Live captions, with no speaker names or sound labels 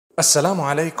Assalamu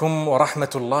alaikum wa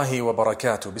rahmatullahi wa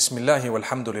barakatuh. Bismillahi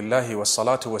walhamdulillahi wa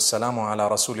salatu wa salamu ala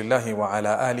rasulillahi wa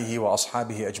ala alihi wa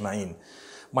ashabihi ajma'in.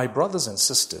 My brothers and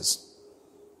sisters,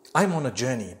 I'm on a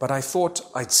journey, but I thought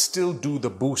I'd still do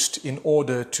the boost in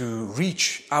order to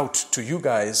reach out to you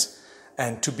guys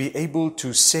and to be able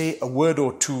to say a word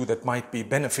or two that might be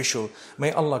beneficial.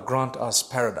 May Allah grant us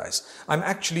paradise. I'm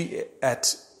actually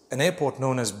at an airport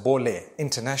known as Bole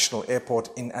International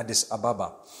Airport in Addis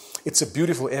Ababa. It's a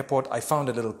beautiful airport. I found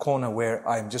a little corner where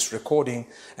I'm just recording,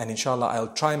 and inshallah I'll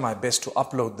try my best to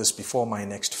upload this before my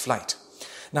next flight.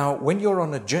 Now, when you're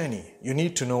on a journey, you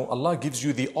need to know Allah gives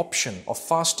you the option of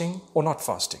fasting or not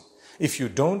fasting. If you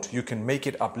don't, you can make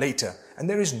it up later, and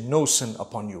there is no sin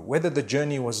upon you. Whether the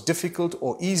journey was difficult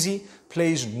or easy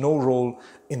plays no role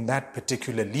in that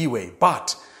particular leeway.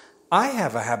 But I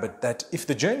have a habit that if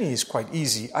the journey is quite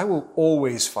easy, I will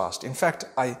always fast. In fact,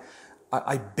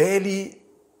 I barely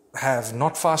have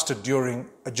not fasted during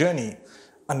a journey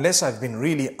unless I've been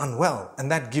really unwell. And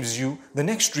that gives you the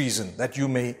next reason that you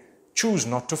may choose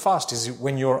not to fast is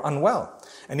when you're unwell.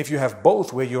 And if you have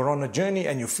both, where you're on a journey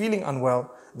and you're feeling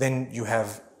unwell, then you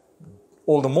have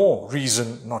all the more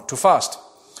reason not to fast.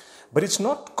 But it's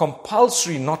not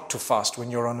compulsory not to fast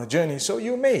when you're on a journey, so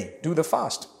you may do the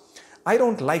fast. I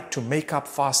don't like to make up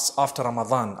fasts after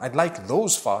Ramadan. I'd like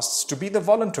those fasts to be the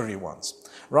voluntary ones,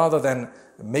 rather than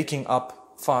making up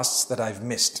fasts that I've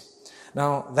missed.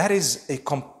 Now, that is a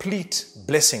complete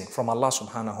blessing from Allah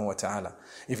subhanahu wa ta'ala.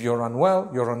 If you're unwell,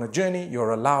 you're on a journey,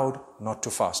 you're allowed not to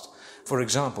fast. For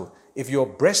example, if you're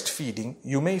breastfeeding,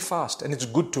 you may fast, and it's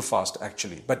good to fast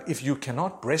actually. But if you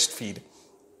cannot breastfeed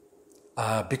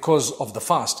because of the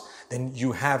fast, then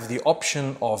you have the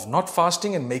option of not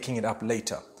fasting and making it up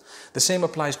later. The same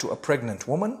applies to a pregnant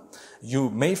woman. You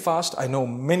may fast. I know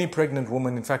many pregnant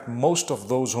women, in fact, most of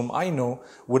those whom I know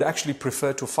would actually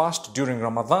prefer to fast during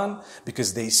Ramadan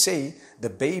because they say the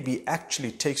baby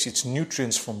actually takes its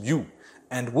nutrients from you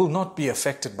and will not be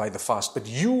affected by the fast, but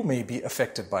you may be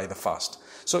affected by the fast.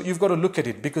 So you've got to look at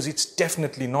it because it's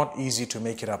definitely not easy to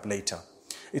make it up later.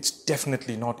 It's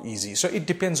definitely not easy. So it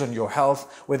depends on your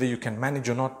health, whether you can manage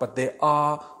or not, but there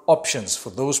are options for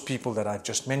those people that I've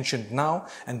just mentioned now,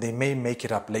 and they may make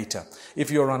it up later. If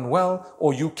you're unwell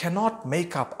or you cannot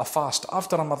make up a fast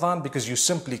after Ramadan because you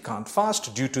simply can't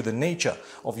fast due to the nature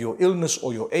of your illness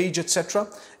or your age, etc.,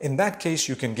 in that case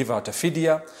you can give out a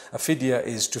fidya. A fidya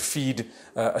is to feed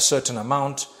a certain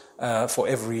amount for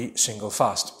every single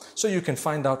fast. So you can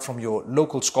find out from your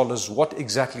local scholars what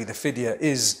exactly the fidya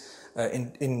is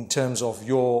in terms of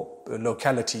your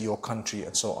locality, your country,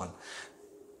 and so on.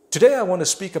 Today I want to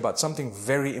speak about something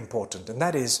very important, and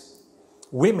that is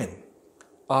women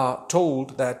are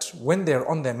told that when they're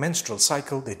on their menstrual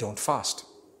cycle, they don't fast.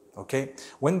 Okay?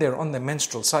 When they're on their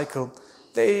menstrual cycle,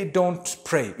 they don't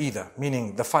pray either,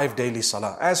 meaning the 5 daily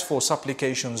salah. As for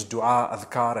supplications, dua,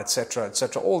 adhkar,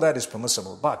 etc., all that is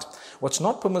permissible. But what's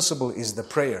not permissible is the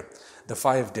prayer, the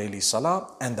 5 daily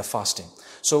salah, and the fasting.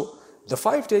 So the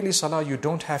 5 daily salah, you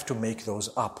don't have to make those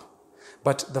up.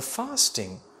 But the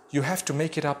fasting, you have to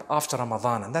make it up after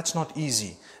Ramadan, and that's not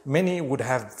easy. Many would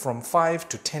have from 5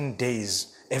 to 10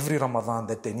 days every Ramadan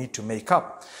that they need to make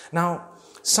up. Now,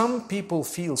 some people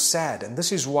feel sad, and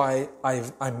this is why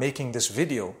I'm making this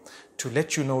video, to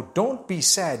let you know, don't be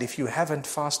sad if you haven't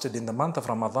fasted in the month of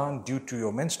Ramadan due to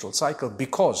your menstrual cycle,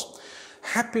 because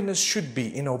happiness should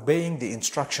be in obeying the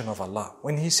instruction of Allah.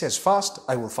 When He says fast,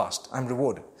 I will fast, I'm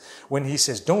rewarded. When He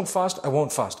says don't fast, I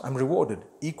won't fast, I'm rewarded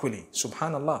equally.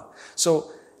 Subhanallah.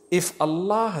 So if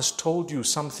Allah has told you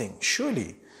something,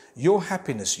 surely your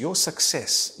happiness, your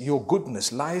success, your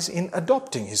goodness lies in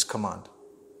adopting His command.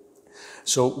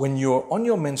 So when you're on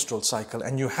your menstrual cycle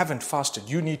and you haven't fasted,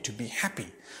 you need to be happy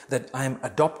that I am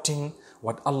adopting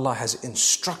what Allah has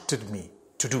instructed me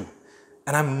to do.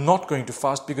 And I'm not going to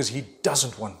fast because He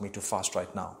doesn't want me to fast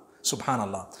right now.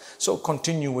 Subhanallah. So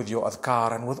continue with your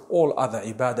adhkar and with all other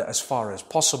ibadah as far as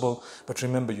possible. But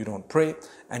remember, you don't pray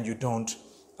and you don't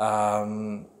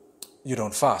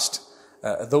fast.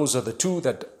 Those are the two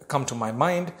that come to my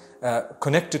mind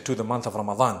connected to the month of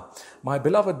Ramadan. My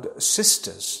beloved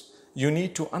sisters, you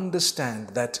need to understand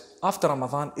that after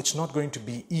Ramadan, it's not going to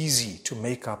be easy to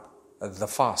make up the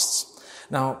fasts.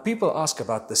 Now, people ask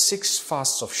about the 6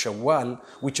 fasts of Shawwal,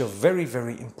 which are very,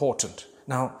 very important.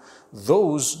 Now,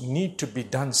 those need to be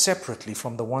done separately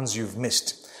from the ones you've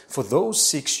missed. For those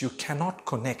 6, you cannot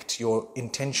connect your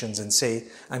intentions and say,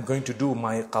 I'm going to do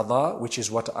my qada, which is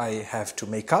what I have to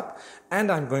make up, and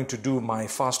I'm going to do my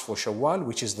fast for Shawwal,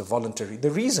 which is the voluntary.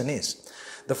 The reason is,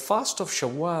 the fast of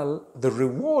Shawwal, the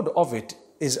reward of it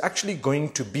is actually going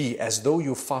to be as though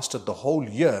you fasted the whole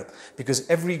year, because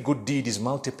every good deed is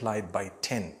multiplied by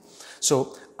 10.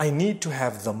 So I need to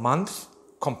have the month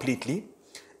completely,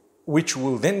 which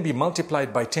will then be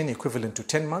multiplied by 10, equivalent to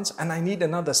 10 months. And I need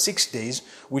another 6 days,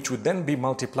 which would then be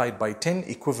multiplied by 10,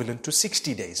 equivalent to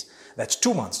 60 days. That's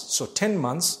 2 months. So 10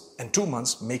 months and 2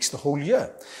 months makes the whole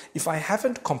year. If I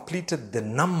haven't completed the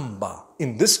number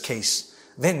in this case,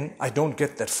 then I don't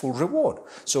get that full reward.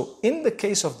 So in the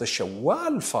case of the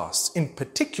Shawwal fasts in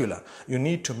particular, you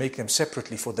need to make them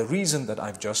separately for the reason that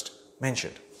I've just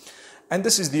mentioned. And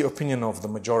this is the opinion of the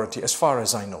majority as far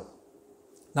as I know.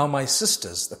 Now, my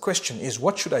sisters, the question is,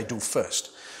 what should I do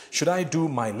first? Should I do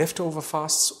my leftover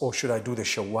fasts or should I do the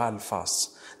Shawwal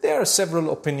fasts? There are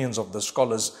several opinions of the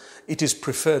scholars. It is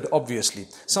preferred, obviously.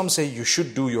 Some say you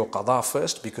should do your qada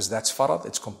first because that's farad,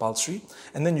 it's compulsory,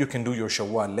 and then you can do your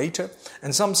Shawwal later.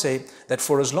 And some say that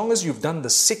for as long as you've done the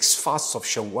 6 fasts of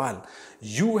Shawwal,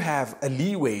 you have a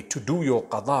leeway to do your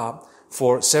qada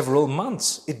for several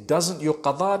months. Your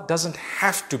qada doesn't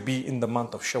have to be in the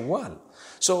month of Shawwal.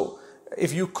 So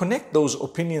if you connect those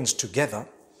opinions together,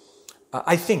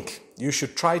 I think you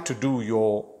should try to do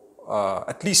your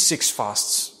at least 6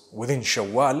 fasts within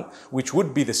Shawwal, which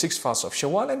would be the 6 fasts of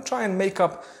Shawwal, and try and make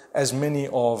up as many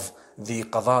of the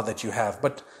qada that you have.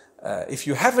 But if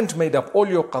you haven't made up all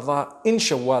your qada in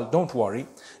Shawwal, don't worry.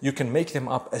 You can make them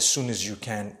up as soon as you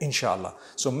can, inshallah.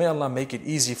 So may Allah make it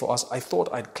easy for us. I thought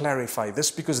I'd clarify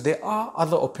this because there are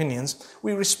other opinions.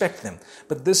 We respect them.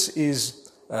 But this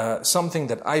is something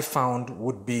that I found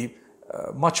would be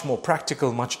much more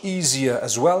practical, much easier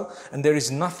as well. And there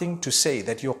is nothing to say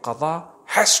that your qada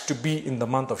has to be in the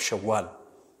month of Shawwal.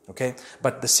 Okay?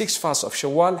 But the 6 fasts of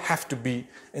Shawwal have to be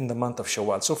in the month of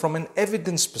Shawwal. So from an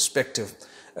evidence perspective,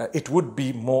 it would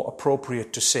be more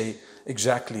appropriate to say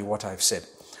exactly what I've said.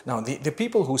 Now, the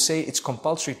people who say it's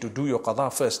compulsory to do your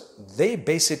qada first, they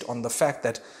base it on the fact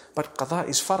that, but qada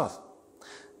is farad.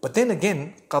 But then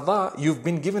again, qada, you've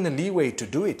been given a leeway to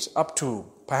do it up to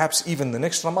perhaps even the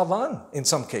next Ramadan in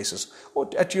some cases, or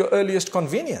at your earliest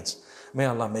convenience. May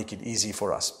Allah make it easy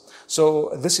for us.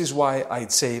 So this is why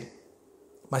I'd say,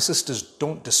 my sisters,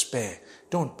 don't despair,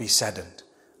 don't be saddened.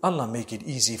 Allah make it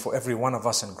easy for every one of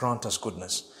us and grant us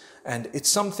goodness. And it's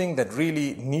something that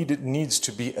really needs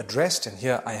to be addressed, and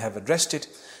here I have addressed it.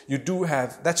 You do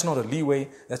have, that's not a leeway,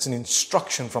 that's an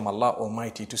instruction from Allah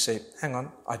Almighty to say, hang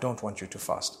on, I don't want you to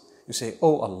fast. You say,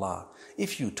 oh Allah,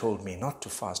 if you told me not to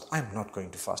fast, I'm not going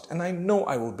to fast. And I know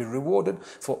I will be rewarded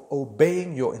for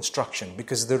obeying your instruction,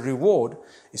 because the reward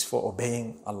is for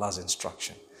obeying Allah's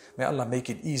instruction. May Allah make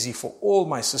it easy for all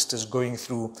my sisters going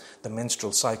through the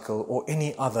menstrual cycle or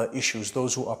any other issues,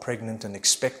 those who are pregnant and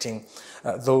expecting,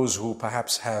 those who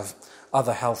perhaps have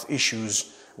other health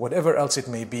issues, whatever else it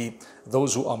may be,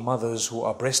 those who are mothers, who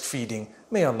are breastfeeding.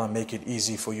 May Allah make it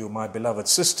easy for you, my beloved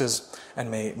sisters,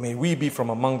 and may we be from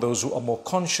among those who are more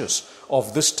conscious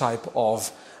of this type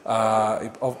of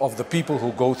the people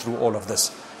who go through all of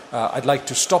this. I'd like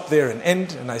to stop there and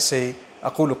end, and I say,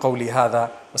 أقول قولي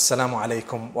هذا والسلام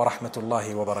عليكم ورحمة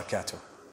الله وبركاته.